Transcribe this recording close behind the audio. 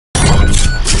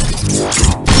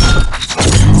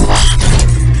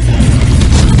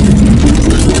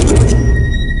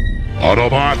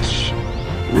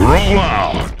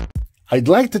I'd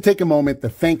like to take a moment to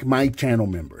thank my channel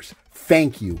members.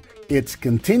 Thank you. It's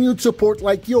continued support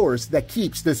like yours that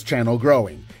keeps this channel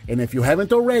growing. And if you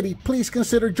haven't already, please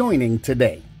consider joining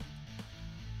today.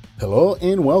 Hello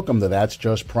and welcome to That's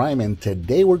Just Prime, and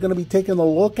today we're going to be taking a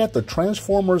look at the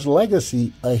Transformers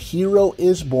Legacy, A Hero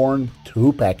is Born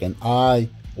 2-pack, and I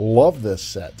love this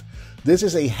set. This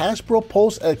is a Hasbro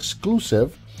Pulse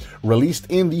exclusive, released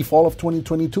in the fall of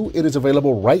 2022. It is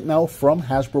available right now from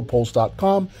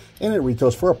HasbroPulse.com, and it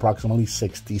retails for approximately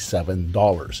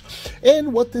 $67.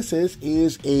 And what this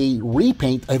is a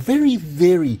repaint, a very,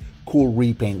 very cool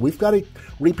repaint. We've got a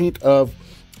repaint of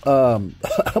I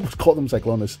would call them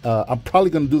Cyclonus. I'm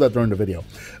probably going to do that during the video.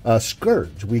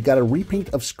 Scourge. We got a repaint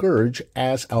of Scourge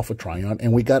as Alpha Trion,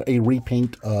 and we got a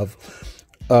repaint of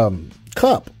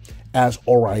Cup as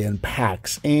Orion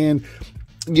Pax. And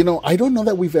you know, I don't know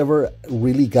that we've ever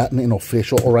really gotten an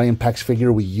official Orion Pax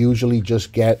figure. We usually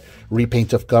just get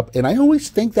repaints of Cup, and I always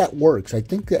think that works. I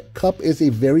think that Cup is a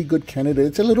very good candidate.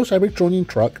 It's a little Cybertronian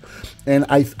truck, and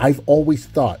I've always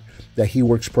thought that he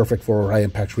works perfect for Orion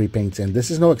Pax repaints, and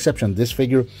this is no exception. This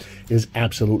figure is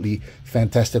absolutely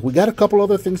fantastic. We got a couple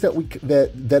other things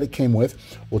that it came with.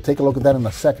 We'll take a look at that in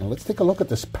a second. Let's take a look at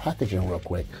this packaging real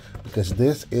quick, because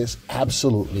this is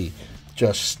absolutely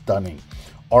just stunning.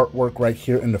 Artwork right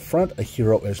here in the front, A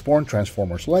Hero is Born,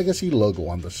 Transformers Legacy, logo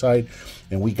on the side.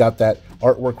 And we got that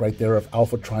artwork right there of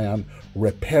Alpha Trion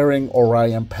repairing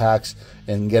Orion Pax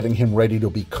and getting him ready to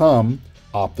become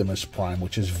Optimus Prime,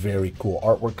 which is very cool.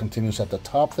 Artwork continues at the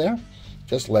top there.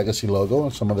 Just Legacy logo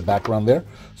and some of the background there.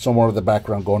 Some more of the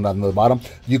background going down to the bottom.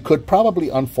 You could probably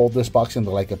unfold this box into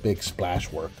like a big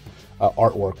splash work.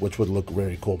 Artwork, which would look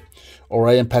very cool.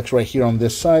 Orion Pax right here on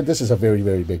this side. This is a very,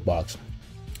 very big box.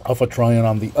 Alpha Trion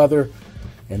on the other,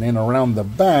 and then around the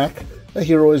back, A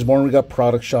Hero is Born. We got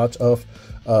product shots of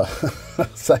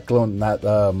Cyclone, not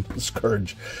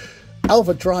Scourge.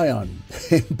 Alpha Trion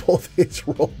in both his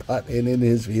robot and in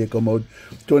his vehicle mode.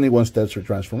 21 steps for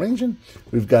transformation.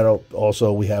 We've got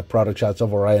we have product shots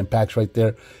of Orion Pax right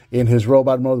there in his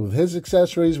robot mode with his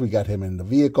accessories. We got him in the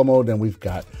vehicle mode, and we've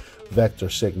got Vector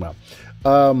Sigma.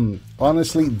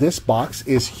 Honestly, this box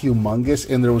is humongous,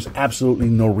 and there was absolutely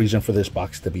no reason for this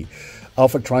box to be.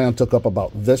 Alpha Trion took up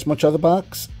about this much of the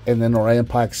box, and then Orion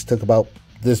Pax took about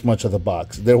this much of the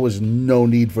box. There was no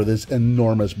need for this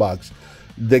enormous box.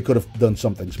 They could have done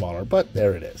something smaller, but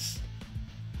there it is.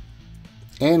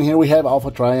 And here we have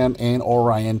Alpha Trion and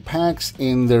Orion Pax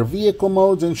in their vehicle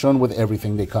modes and shown with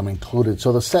everything they come included.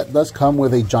 So the set does come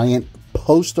with a giant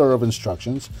poster of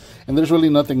instructions, and there's really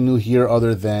nothing new here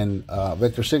other than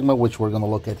Vector Sigma, which we're going to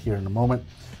look at here in a moment.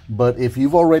 But if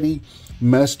you've already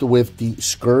messed with the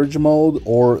Scourge mode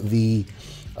or the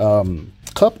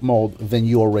Cup mode, then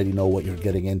you already know what you're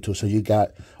getting into. So you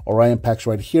got Orion Pax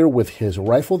right here with his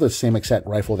rifle, the same exact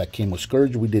rifle that came with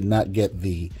Scourge. We did not get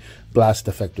the blast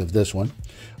effect with this one.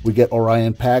 We get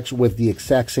Orion Pax with the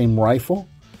exact same rifle,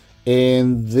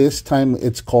 and this time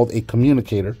it's called a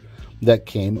communicator that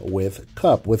came with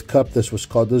Cup. With Cup, this was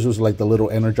like the little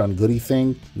Energon goodie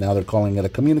thing. Now they're calling it a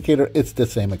communicator. It's the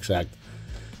same exact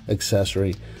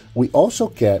accessory. We also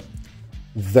get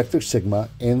Vector Sigma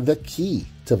and the key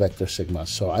to Vector Sigma.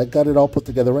 So I got it all put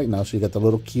together right now. So you got the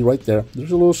little key right there.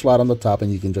 There's a little slot on the top,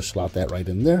 and you can just slot that right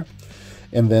in there.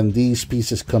 And then these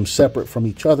pieces come separate from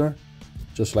each other,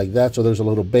 just like that. So there's a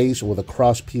little base with a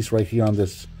cross piece right here on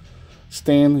this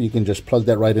stand. You can just plug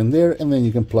that right in there, and then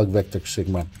you can plug Vector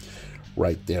Sigma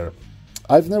right there.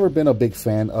 I've never been a big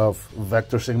fan of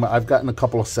Vector Sigma. I've gotten a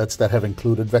couple of sets that have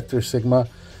included Vector Sigma,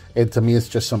 and to me it's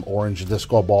just some orange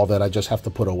disco ball that I just have to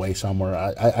put away somewhere.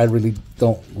 I really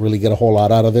don't get a whole lot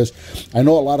out of this. I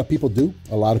know a lot of people do.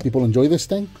 A lot of people enjoy this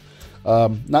thing.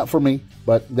 Not for me,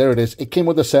 but there it is. It came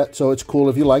with a set, so it's cool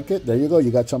if you like it. There you go.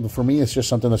 You got something. For me, it's just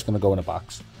something that's going to go in a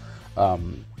box.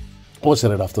 We'll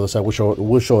set it off to the side.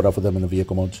 We'll show it off with them in the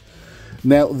vehicle modes.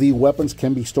 Now, the weapons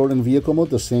can be stored in vehicle mode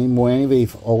the same way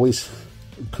they've always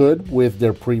could with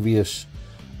their previous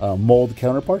mold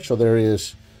counterparts. So there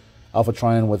is Alpha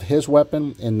Trion with his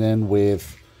weapon, and then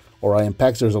with Orion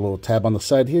Pax, there's a little tab on the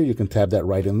side here. You can tab that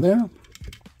right in there.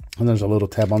 And there's a little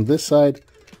tab on this side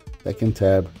that can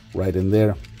tab right in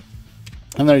there.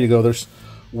 And there you go. There's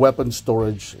weapon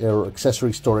storage or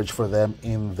accessory storage for them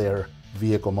in their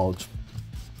vehicle modes.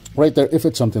 Right there, if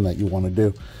it's something that you want to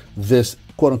do. This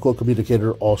quote-unquote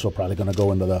communicator also probably going to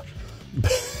go into the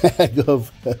bag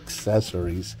of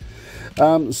accessories.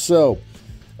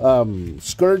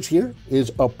 Scourge here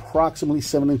is approximately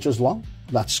 7 inches long.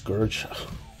 Not Scourge.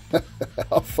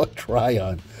 Alpha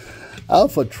Trion.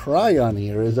 Alpha Trion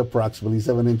here is approximately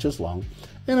 7 inches long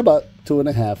and about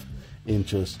 2.5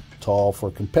 inches tall.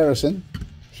 For comparison,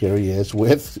 here he is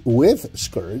with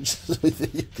Scourge. So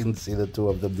you can see the two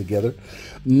of them together.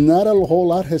 Not a whole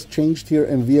lot has changed here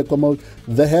in vehicle mode.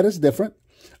 The head is different.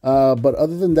 But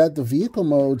other than that, the vehicle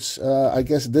modes, I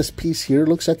guess this piece here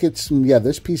looks like it's, yeah,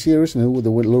 this piece here is new with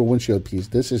the little windshield piece.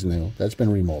 This is new. That's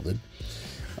been remolded.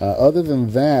 Other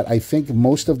than that, I think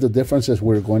most of the differences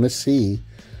we're going to see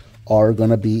are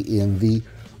going to be in the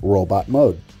robot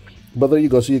mode. But there you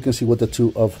go. So you can see what the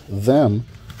two of them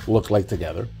look like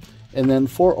together. And then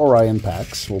for Orion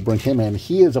Pax, we'll bring him in.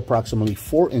 He is approximately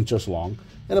 4 inches long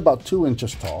and about 2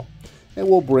 inches tall. And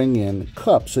we'll bring in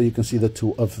Cup so you can see the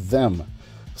two of them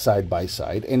side by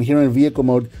side. And here in vehicle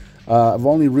mode, I've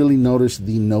only really noticed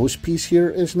the nose piece here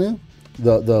is new.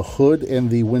 The hood and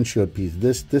the windshield piece.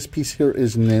 This piece here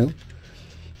is new.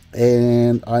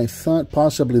 And I thought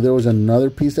possibly there was another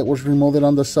piece that was remolded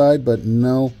on the side, but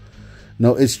no,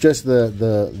 it's just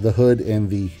the hood and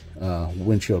the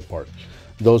windshield part.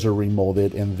 Those are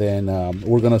remolded, and then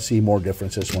we're going to see more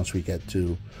differences once we get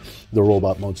to the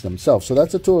robot modes themselves. So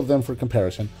that's the two of them for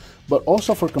comparison. But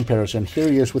also for comparison, here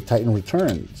he is with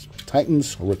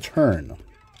Titan's Return,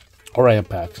 Orion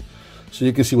Pax. So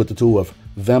you can see what the two of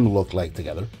them look like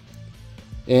together.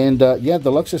 And yeah,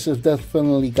 the Luxus has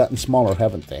definitely gotten smaller,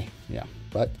 haven't they? Yeah,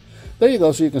 but there you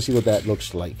go. So you can see what that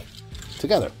looks like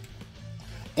together.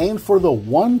 And for the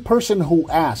one person who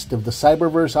asked if the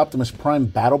Cyberverse Optimus Prime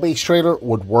Battle Base trailer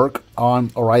would work on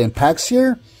Orion Pax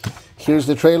here, here's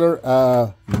the trailer.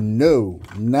 No,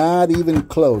 not even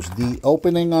close. The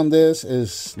opening on this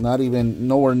is not even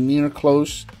nowhere near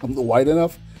close, wide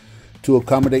enough to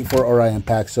accommodate for Orion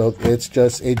Pax. So it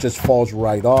just falls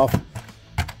right off.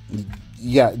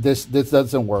 Yeah, this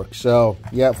doesn't work. So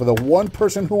yeah, for the one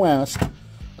person who asked,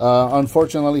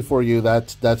 unfortunately for you,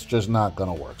 that's just not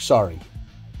gonna work. Sorry.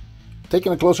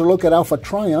 Taking a closer look at Alpha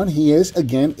Trion, he is,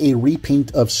 again, a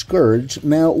repaint of Scourge.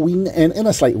 Now, and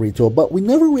a slight retool, but we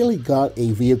never really got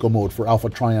a vehicle mode for Alpha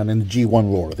Trion in the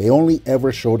G1 lore. They only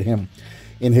ever showed him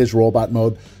in his robot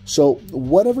mode. So,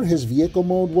 whatever his vehicle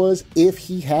mode was, if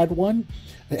he had one,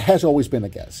 it has always been a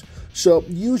guess. So,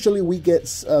 usually we get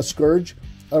Scourge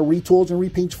retools and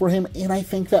repaints for him, and I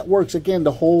think that works. Again,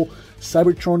 the whole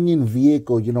Cybertronian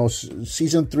vehicle, you know,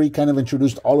 Season 3 kind of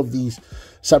introduced all of these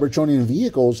Cybertronian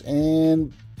vehicles,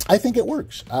 and I think it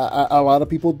works. A lot of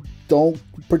people don't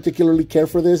particularly care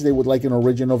for this. They would like an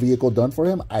original vehicle done for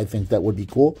him. I think that would be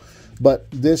cool. But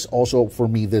this also, for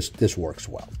me, this works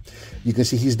well. You can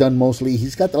see he's done mostly,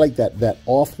 he's got like that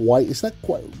off-white. It's not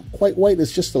quite white.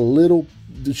 It's just a little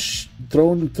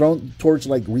thrown towards,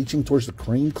 like, reaching towards the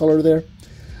cream color there.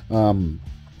 And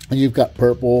you've got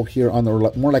purple here on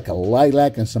the, more like a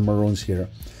lilac, and some maroons here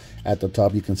at the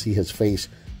top. You can see his face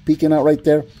peeking out right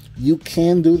there. You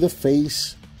can do the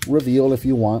face reveal if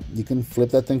you want. You can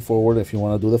flip that thing forward if you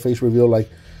want to do the face reveal like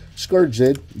Scourge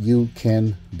did. You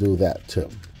can do that too.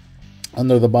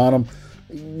 Under the bottom,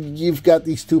 you've got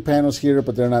these two panels here,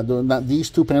 but they're not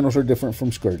these two panels are different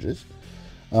from Scourge's.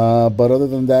 But other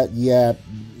than that, yeah,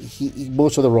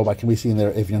 most of the robot can be seen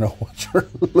there if you know what you're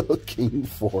looking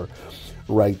for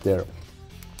right there.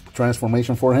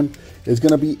 Transformation for him is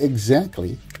going to be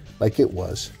exactly like it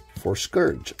was for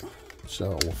Scourge.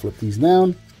 So we'll flip these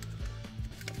down,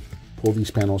 pull these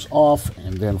panels off,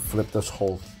 and then flip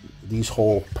these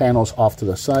whole panels off to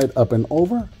the side, up and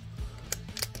over,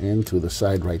 and to the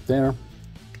side right there.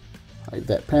 Hide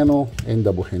that panel and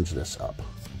double hinge this up.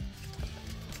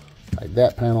 Hide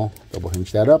that panel, double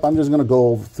hinge that up. I'm just going to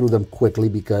go through them quickly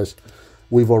because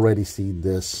we've already seen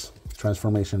this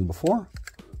transformation before.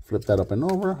 Flip that up and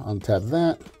over, untap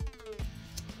that,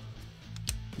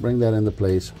 bring that into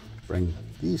place, bring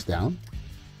these down,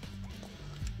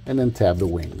 and then tab the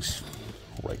wings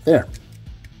right there.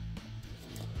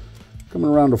 Coming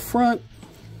around the front,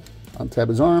 untap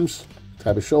his arms,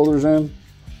 tab his shoulders in,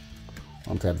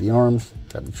 untap the arms,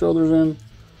 tab the shoulders in,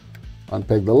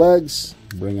 unpeg the legs,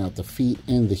 bring out the feet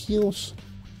and the heels,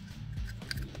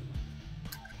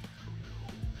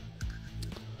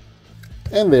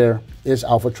 and there is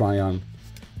Alpha Trion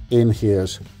in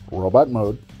his robot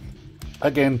mode.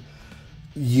 Again,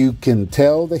 you can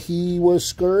tell that he was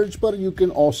Scourge, but you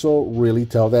can also really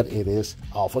tell that it is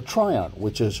Alpha Trion,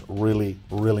 which is really,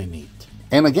 really neat.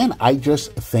 And again, I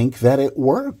just think that it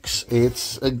works.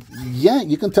 It's, yeah,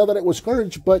 you can tell that it was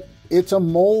Scourge, but it's a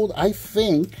mold. I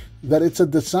think that it's a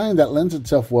design that lends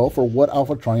itself well for what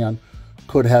Alpha Trion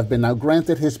could have been. Now,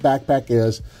 granted, his backpack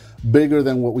is bigger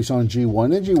than what we saw in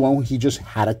G1. In G1, he just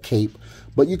had a cape,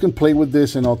 but you can play with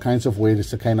this in all kinds of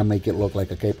ways to kind of make it look like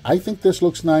a cape. I think this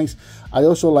looks nice. I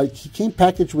also like, he came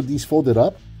packaged with these folded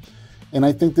up, and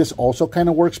I think this also kind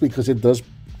of works because it does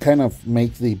kind of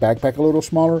make the backpack a little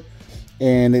smaller.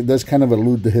 and it does kind of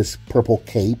allude to his purple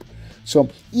cape. So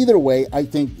either way, I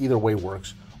think either way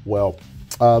works well.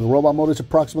 The robot mode is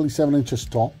approximately 7 inches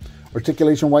tall.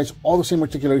 Articulation-wise, all the same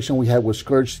articulation we had with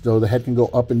Scourge, so the head can go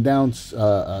up and down,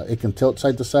 it can tilt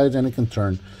side to side, and it can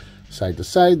turn side to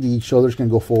side. The shoulders can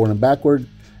go forward and backward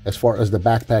as far as the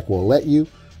backpack will let you.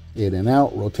 In and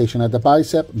out, rotation at the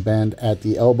bicep, bend at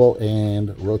the elbow,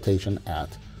 and rotation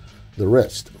at the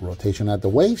wrist. Rotation at the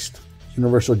waist,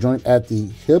 universal joint at the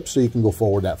hip, so you can go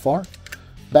forward that far,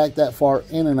 back that far,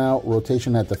 in and out,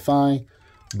 rotation at the thigh,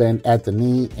 bend at the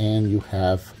knee, and you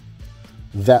have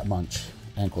that much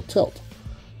ankle tilt.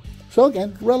 So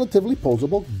again, relatively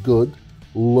posable, good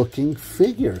looking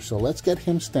figure. So let's get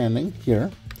him standing here,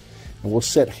 and we'll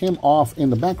set him off in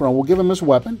the background. We'll give him his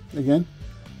weapon. Again,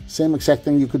 same exact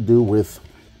thing you could do with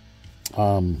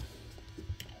I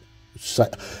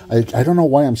don't know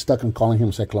why I'm stuck in calling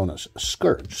him Cyclonus.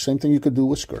 Scourge. Same thing you could do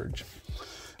with Scourge.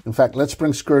 In fact, let's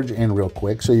bring Scourge in real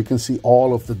quick so you can see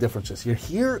all of the differences here.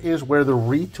 Here is where the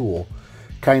retool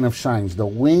kind of shines. The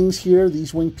wings here,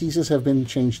 these wing pieces have been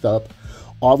changed up.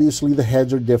 Obviously, the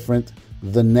heads are different.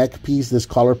 The neck piece, this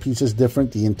collar piece is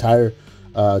different. The entire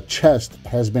chest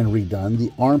has been redone.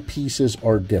 The arm pieces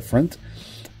are different.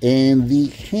 And the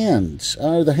hands,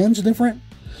 are the hands different?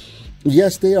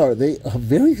 Yes, they are. They are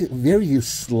very, very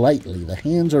slightly. The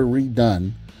hands are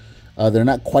redone. They're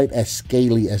not quite as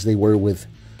scaly as they were with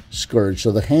Scourge.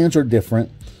 So the hands are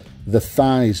different. The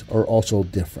thighs are also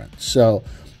different. So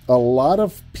a lot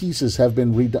of pieces have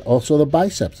been redone. Also the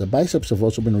biceps. The biceps have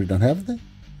also been redone, haven't they?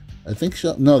 I think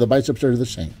so. No, the biceps are the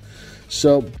same.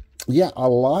 So yeah, a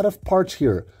lot of parts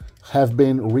here have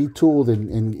been retooled,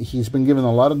 and he's been given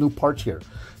a lot of new parts here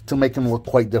to make him look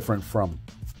quite different from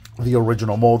the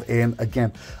original mold. And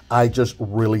again, I just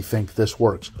really think this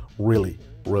works really,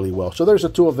 really well. So there's the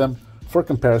two of them for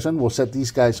comparison. We'll set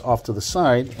these guys off to the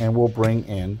side, and we'll bring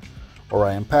in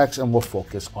ORION PAX, and we'll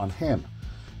focus on him.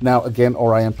 Now, again,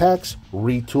 ORION PAX,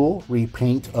 retool,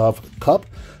 repaint of Cup,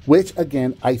 which,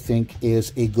 again, I think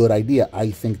is a good idea.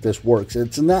 I think this works.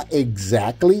 It's not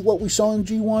exactly what we saw in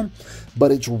G1,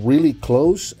 but it's really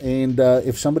close. And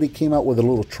if somebody came out with a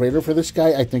little trailer for this guy,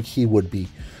 I think he would be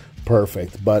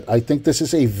perfect. But I think this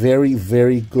is a very,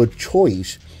 very good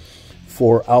choice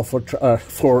for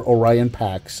for ORION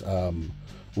PAX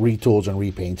retools and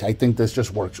repaints. I think this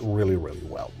just works really, really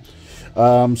well.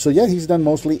 So yeah, he's done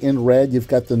mostly in red. You've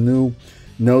got the new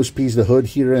nose piece, the hood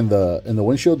here, and the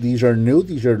windshield. These are new.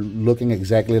 These are looking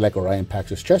exactly like ORION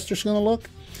PAX's chest is going to look.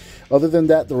 Other than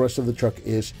that, the rest of the truck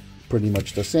is pretty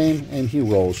much the same, and he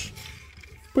rolls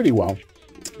pretty well.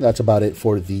 That's about it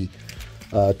for the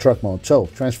truck mode. So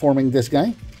transforming this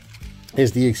guy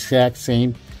is the exact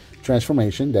same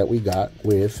transformation that we got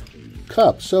with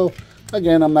Cup. So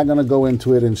again, I'm not going to go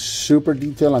into it in super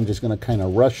detail. I'm just going to kind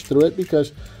of rush through it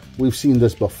because we've seen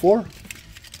this before,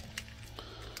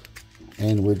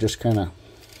 and we'll just kind of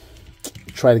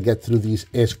try to get through these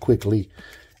as quickly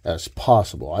as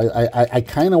possible. I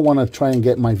kind of want to try and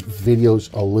get my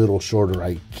videos a little shorter.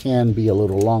 I can be a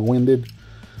little long-winded,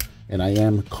 and I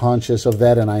am conscious of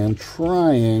that, and I am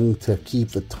trying to keep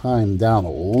the time down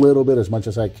a little bit as much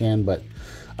as I can, but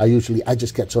I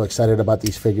just get so excited about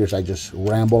these figures, I just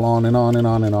ramble on and on and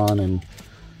on and on,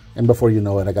 and before you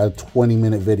know it, I got a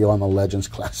 20-minute video on the Legends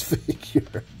class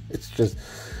figure.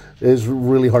 It's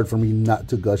really hard for me not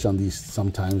to gush on these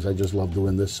sometimes. I just love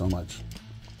doing this so much.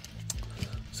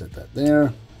 Set that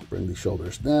there. Bring the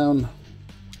shoulders down.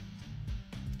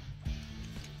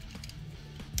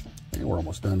 And we're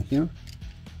almost done here.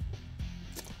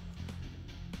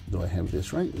 Do I have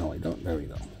this right? No, I don't. There we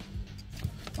go.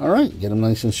 All right, get them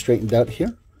nice and straightened out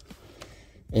here.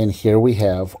 And here we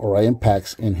have ORION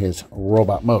PAX in his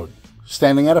robot mode,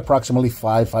 standing at approximately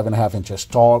 5.5 inches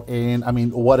tall. And I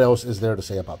mean, what else is there to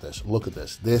say about this? Look at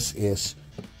this. This is,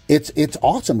 it's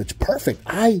awesome. It's perfect.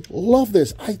 I love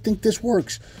this. I think this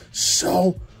works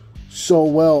so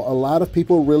well. A lot of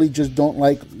people really just don't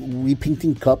like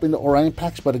repainting Cup into ORION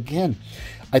PAX, but again,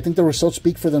 I think the results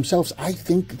speak for themselves. I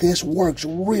think this works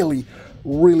really,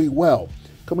 really well.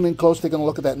 Coming in close, taking a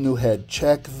look at that new head.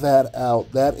 Check that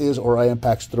out. That is ORION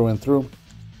PAX through and through.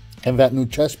 And that new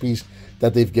chest piece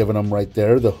that they've given them right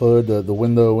there, the hood, the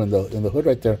window, and the hood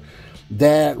right there,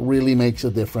 that really makes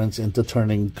a difference into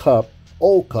turning Cup,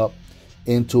 old Cup,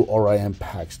 into ORION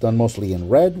PAX. Done mostly in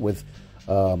red with,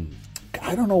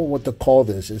 I don't know what to call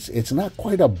this. It's not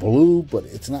quite a blue, but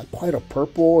it's not quite a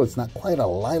purple. It's not quite a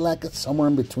lilac. It's somewhere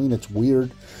in between. It's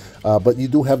weird. But you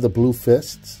do have the blue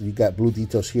fists. You got blue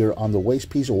details here on the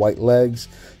waist piece, white legs.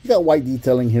 You got white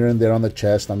detailing here and there on the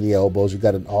chest, on the elbows. You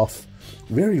got an off,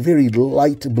 very, very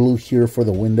light blue here for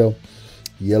the window.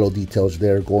 Yellow details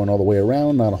there going all the way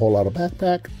around. Not a whole lot of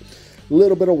backpack. A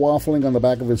little bit of waffling on the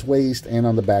back of his waist and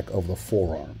on the back of the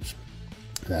forearms.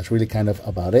 That's really kind of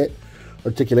about it.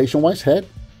 Articulation-wise, head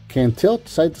can tilt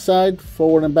side to side,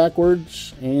 forward and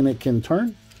backwards, and it can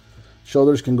turn.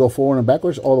 Shoulders can go forward and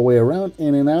backwards, all the way around,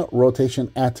 in and out.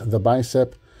 Rotation at the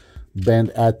bicep, bend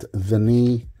at the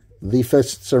knee. The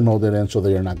fists are molded in, so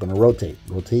they are not going to rotate.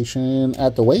 Rotation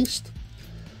at the waist.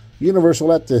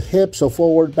 Universal at the hip, so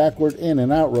forward, backward, in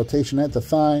and out. Rotation at the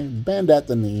thigh, bend at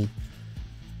the knee.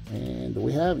 And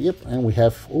we have, yep, and we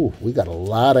have, oh, we got a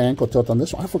lot of ankle tilt on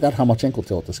this one. I forgot how much ankle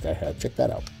tilt this guy had. Check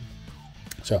that out.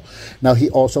 So now he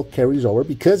also carries over,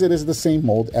 because it is the same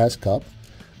mold as Cup.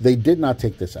 They did not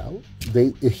take this out.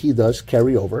 He does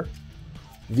carry over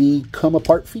the come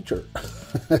apart feature.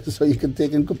 So you can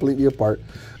take him completely apart.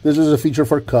 This is a feature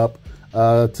for Cup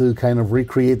to kind of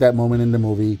recreate that moment in the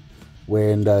movie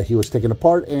when he was taken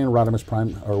apart and Rodimus Prime,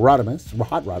 or Rodimus,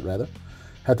 Hot Rod rather,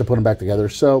 had to put him back together.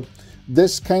 So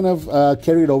this kind of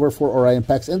carried over for Orion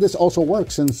Pax, and this also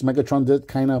works since Megatron did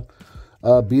kind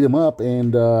of beat him up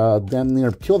and damn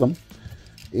near killed him.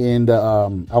 And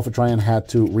Alpha Trion had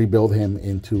to rebuild him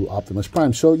into Optimus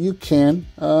Prime. So you can,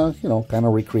 you know, kind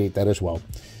of recreate that as well,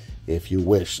 if you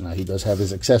wish. Now, he does have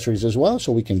his accessories as well,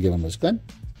 so we can give him his gun.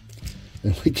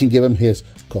 And we can give him his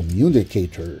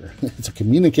communicator. It's a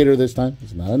communicator this time.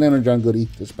 It's not an Energon goodie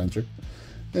dispenser.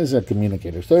 It's a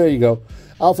communicator. So there you go.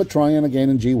 Alpha Trion, again,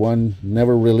 in G1,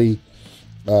 never really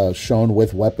shown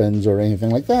with weapons or anything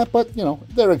like that. But, you know,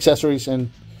 they're accessories,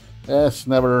 and it's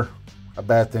never a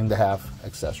bad thing to have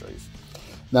accessories.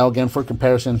 Now, again, for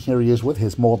comparison, here he is with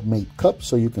his mold mate Cup,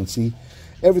 so you can see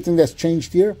everything that's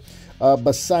changed here.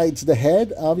 Besides the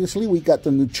head, obviously, we got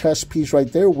the new chest piece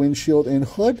right there, windshield and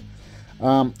hood.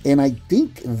 And I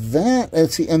think that,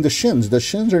 let's see, and the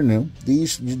shins are new.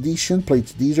 These shin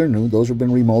plates, these are new. Those have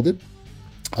been remolded.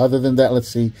 Other than that, let's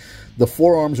see, the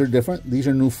forearms are different. These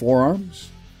are new forearms.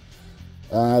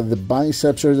 The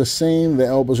biceps are the same, the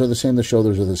elbows are the same, the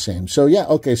shoulders are the same. So yeah,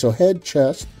 okay, so head,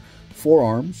 chest,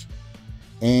 forearms,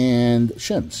 and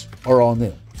shins are all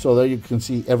new. So there you can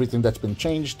see everything that's been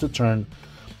changed to turn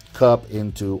Cup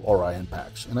into Orion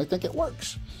Pax. And I think it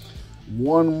works.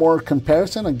 One more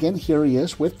comparison. Again, here he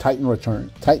is with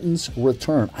Titan's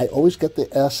Return. I always get the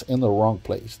S in the wrong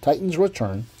place. Titan's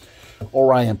Return,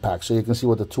 Orion Pax. So you can see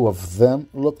what the two of them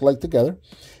look like together.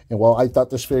 And while I thought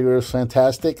this figure is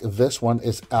fantastic, this one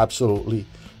is absolutely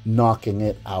knocking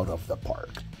it out of the park.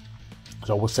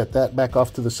 So we'll set that back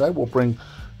off to the side. We'll bring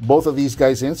both of these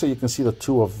guys in so you can see the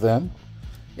two of them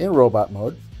in robot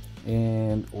mode.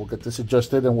 And we'll get this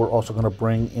adjusted, and we're also going to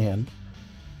bring in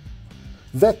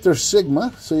Vector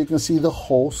Sigma so you can see the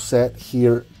whole set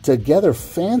here together.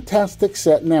 Fantastic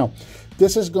set. Now,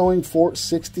 this is going for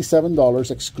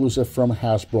 $67 exclusive from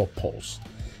Hasbro Pulse.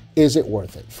 Is it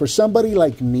worth it? For somebody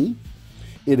like me,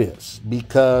 it is,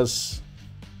 because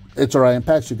it's Orion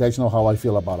Pax. You guys know how I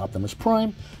feel about Optimus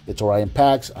Prime. It's Orion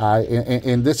Pax.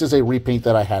 And this is a repaint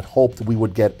that I had hoped we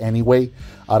would get anyway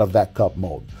out of that Cup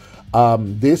mold.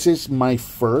 This is my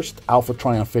first Alpha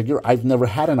Trion figure. I've never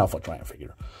had an Alpha Trion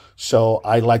figure. So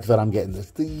I like that I'm getting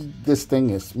this. This thing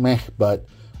is meh, but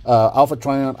Alpha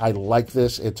Trion, I like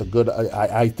this. It's a good,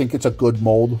 I think it's a good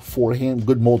mold for him,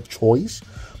 good mold choice.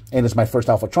 And it's my first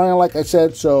Alpha Trion, like I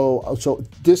said. So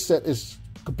this set is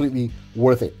completely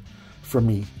worth it for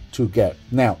me to get.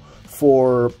 Now,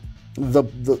 for the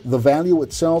value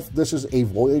itself, this is a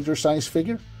Voyager size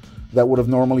figure that would have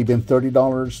normally been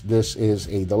 $30. This is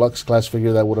a deluxe class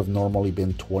figure that would have normally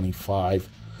been $25.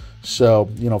 So,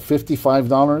 you know,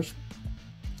 $55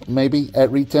 maybe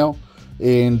at retail,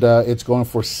 and it's going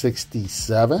for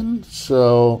 $67.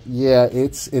 So yeah,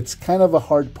 it's kind of a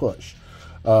hard push.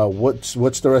 What's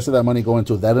the rest of that money going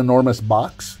to? That enormous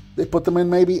box they put them in,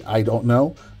 maybe? I don't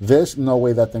know. This, no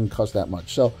way that thing costs that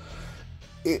much. So,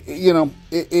 those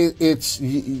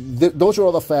are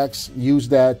all the facts. Use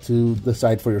that to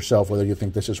decide for yourself whether you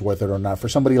think this is worth it or not. For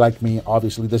somebody like me,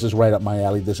 obviously, this is right up my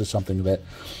alley. This is something that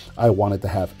I wanted to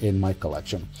have in my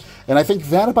collection. And I think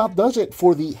that about does it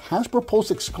for the Hasbro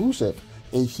Pulse exclusive,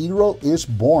 A Hero is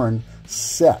Born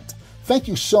set. Thank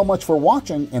you so much for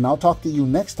watching, and I'll talk to you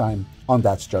next time on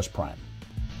That's Just Prime.